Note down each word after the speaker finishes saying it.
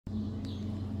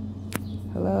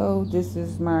Hello, this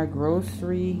is my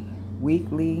grocery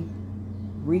weekly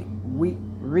week week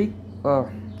week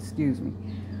excuse me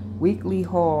weekly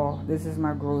haul. This is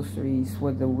my groceries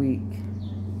for the week,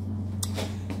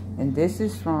 and this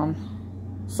is from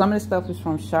some of the stuff is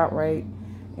from ShopRite,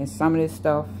 and some of this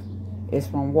stuff is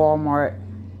from Walmart,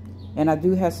 and I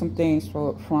do have some things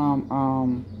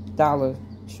from Dollar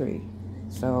Tree.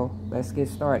 So let's get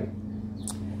started.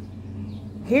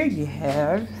 Here you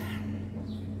have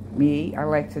me. I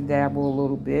like to dabble a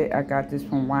little bit. I got this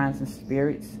from Wines and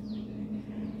Spirits,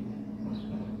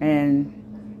 and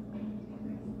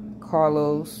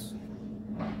Carlos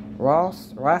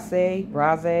Rose.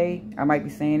 I might be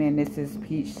saying it. And this is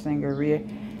peach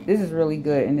sangria. This is really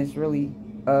good, and it's really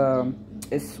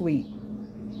it's sweet.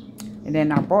 And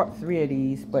then I bought 3 of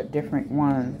these, but different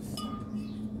ones.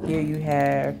 Here you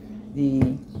have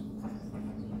the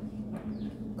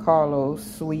Carlos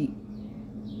Sweet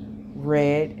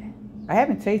Red. I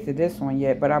haven't tasted this one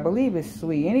yet, but I believe it's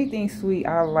sweet. Anything sweet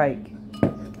I like.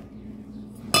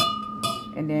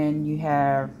 And then you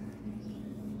have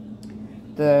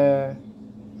the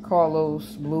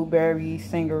Carlos Blueberry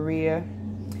Sangria.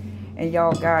 And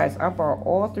y'all guys, I bought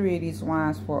all 3 of these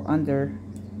wines for under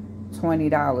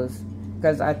 $20.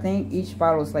 Because I think each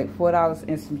bottle is like $4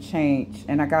 and some change.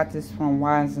 And I got this from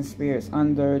Wines and Spirits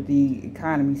under the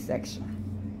economy section.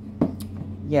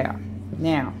 Yeah.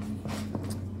 Now,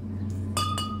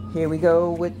 here we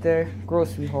go with the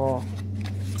grocery haul.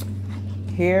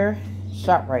 Here,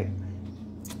 ShopRite.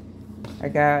 I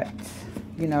got,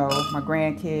 you know, my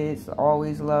grandkids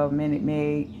always love Minute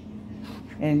Maid.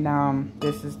 And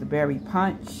this is the berry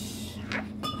punch.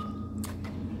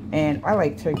 And I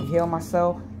like Turkey Hill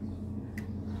myself.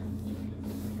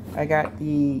 I got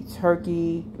the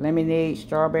turkey lemonade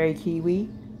strawberry kiwi.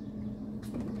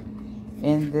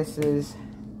 And this is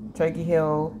Turkey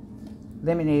Hill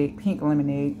lemonade, pink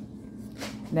lemonade.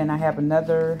 Then I have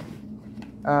another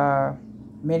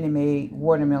Minute Maid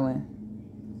watermelon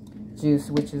juice,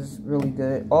 which is really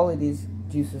good. All of these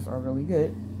juices are really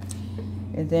good.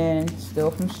 And then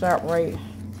still from ShopRite,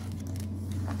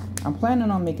 I'm planning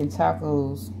on making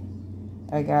tacos.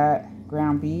 I got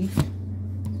ground beef,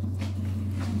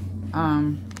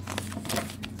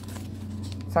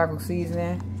 taco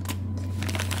seasoning.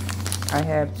 I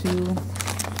have 2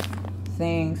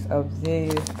 things of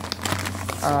this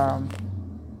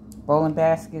Bowling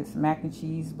Baskets mac and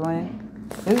cheese blend.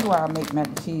 This is why I make mac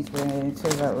and cheese blend, and it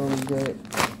turns out really good.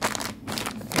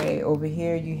 Okay, over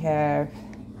here you have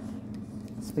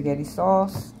spaghetti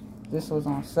sauce. This was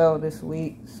on sale this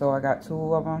week, so I got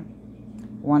 2 of them.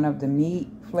 One of the meat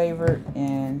flavored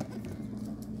and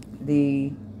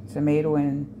the tomato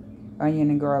and onion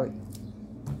and garlic.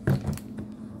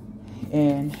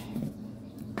 And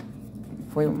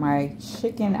for my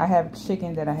chicken, I have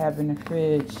chicken that I have in the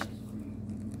fridge.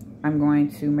 I'm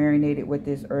going to marinate it with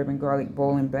this herb and garlic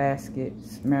Bowling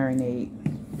Baskets marinade.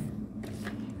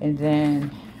 And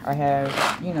then I have,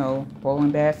 you know,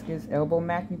 Bowling Baskets elbow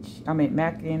macaroni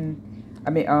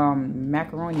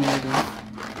noodles.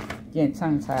 Getting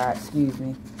tongue-tied, excuse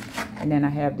me. And then I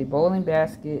have the Bowling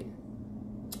Basket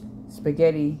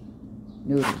spaghetti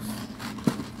noodles.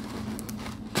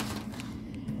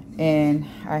 And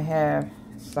I have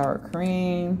sour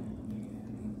cream.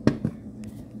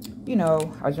 You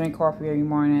know, I drink coffee every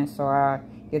morning, so I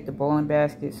get the Bowling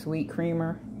Basket sweet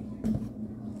creamer.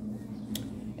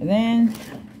 And then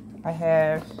I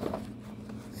have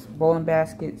Bowling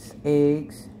Baskets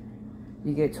eggs.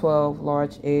 You get 12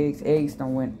 large eggs. Eggs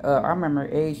don't went up. I remember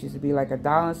eggs used to be like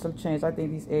 $1 and some change. I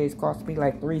think these eggs cost me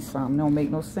like 3 something. Don't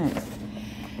make no sense.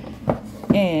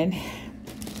 And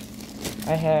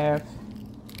I have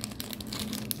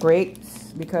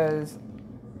grapes, because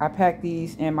I pack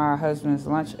these in my husband's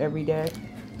lunch every day.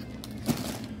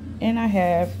 And I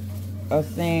have a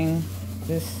thing,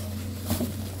 this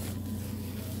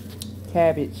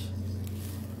cabbage.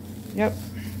 Yep.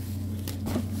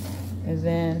 And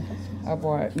then I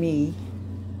bought me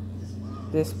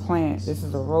this plant. This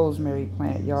is a rosemary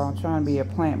plant, y'all. I'm trying to be a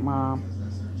plant mom.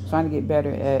 I'm trying to get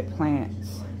better at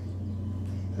plants.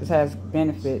 This has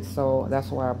benefits, so that's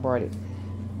why I bought it.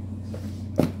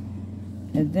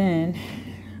 And then,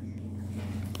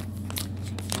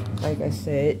 like I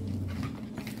said,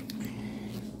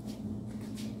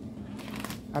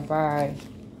 I'll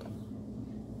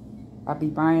be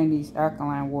buying these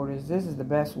alkaline waters. This is the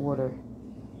best water.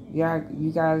 Yeah,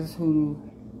 you guys who,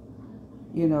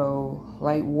 you know,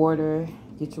 like water,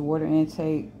 get your water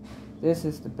intake. This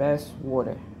is the best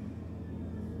water.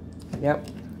 Yep.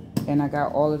 And I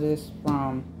got all of this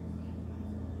from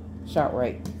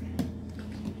ShopRite.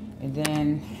 And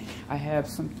then I have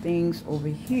some things over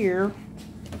here,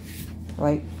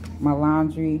 like my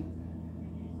laundry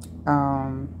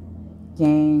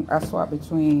game. I swap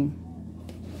between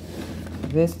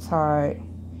this Tide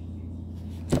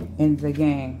and the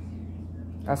game.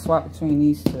 I swap between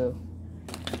these two.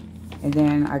 And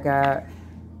then I got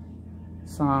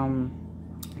some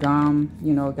gum,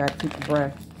 you know, got to keep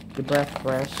the breath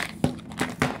fresh.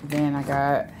 Then I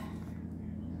got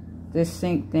this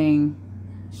sink thing,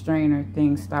 strainer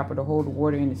thing, stopper to hold the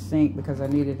water in the sink because I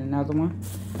needed another one.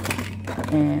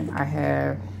 And I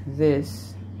have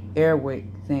this Airwick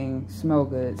thing, Smell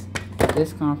Goods.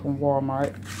 This comes from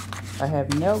Walmart. I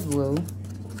have nail glue,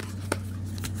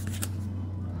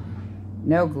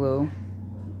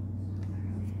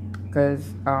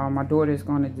 because my daughter is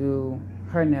going to do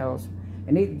her nails.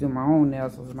 I need to do my own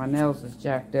nails because my nails is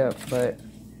jacked up, but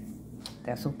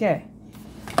that's okay.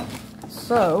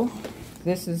 So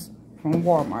this is from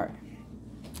Walmart.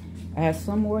 I have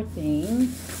some more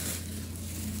things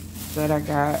that I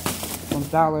got from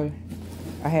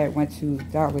went to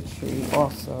Dollar Tree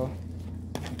also.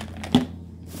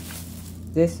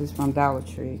 This is from Dollar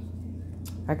Tree.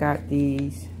 I got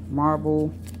these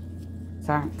marble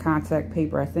contact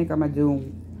paper. I think I'm gonna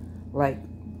do like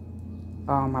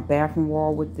my bathroom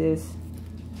wall with this.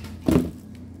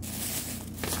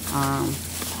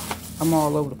 I'm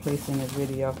all over the place in this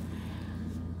video.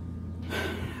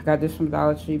 I got this from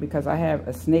Dollar Tree because I have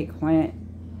a snake plant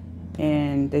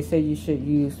and they say you should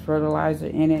use fertilizer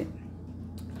in it.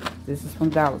 This is from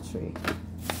Dollar Tree.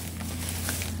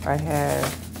 I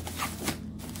have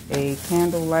a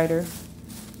candle lighter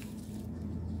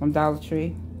from Dollar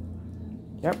Tree.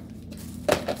 Yep.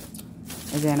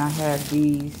 And then I have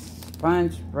these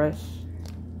sponge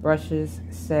brushes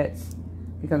sets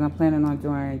because I'm planning on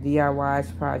doing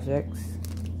DIY projects,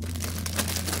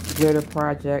 glitter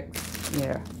projects.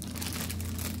 Yeah,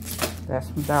 that's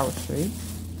from Dollar Tree.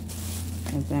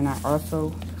 And then I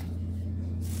also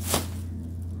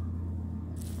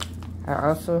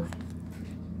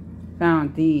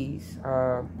found these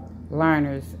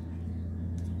liners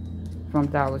from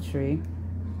Dollar Tree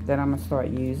that I'm gonna start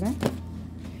using.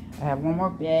 I have one more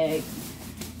bag.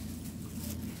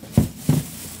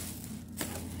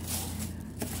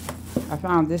 I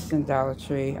found this in Dollar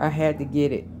Tree. I had to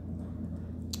get it.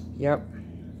 Yep.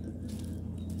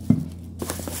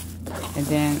 And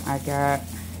then I got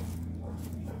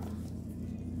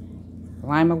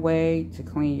Lime Away to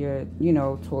clean your, you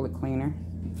know, toilet cleaner,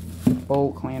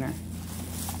 bowl cleaner.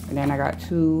 And then I got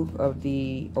 2 of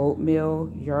the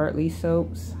oatmeal Yardley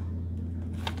soaps.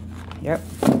 Yep.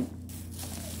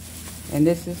 And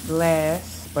this is the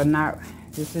last, but not,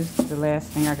 this is the last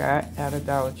thing I got out of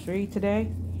Dollar Tree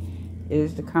today,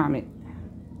 is the Comet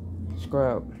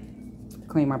scrub.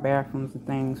 Clean my bathrooms and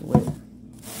things with.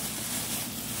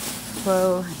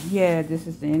 So, yeah, this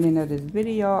is the ending of this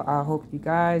video. I hope you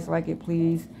guys like it.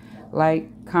 Please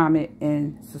like, comment,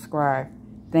 and subscribe.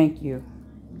 Thank you.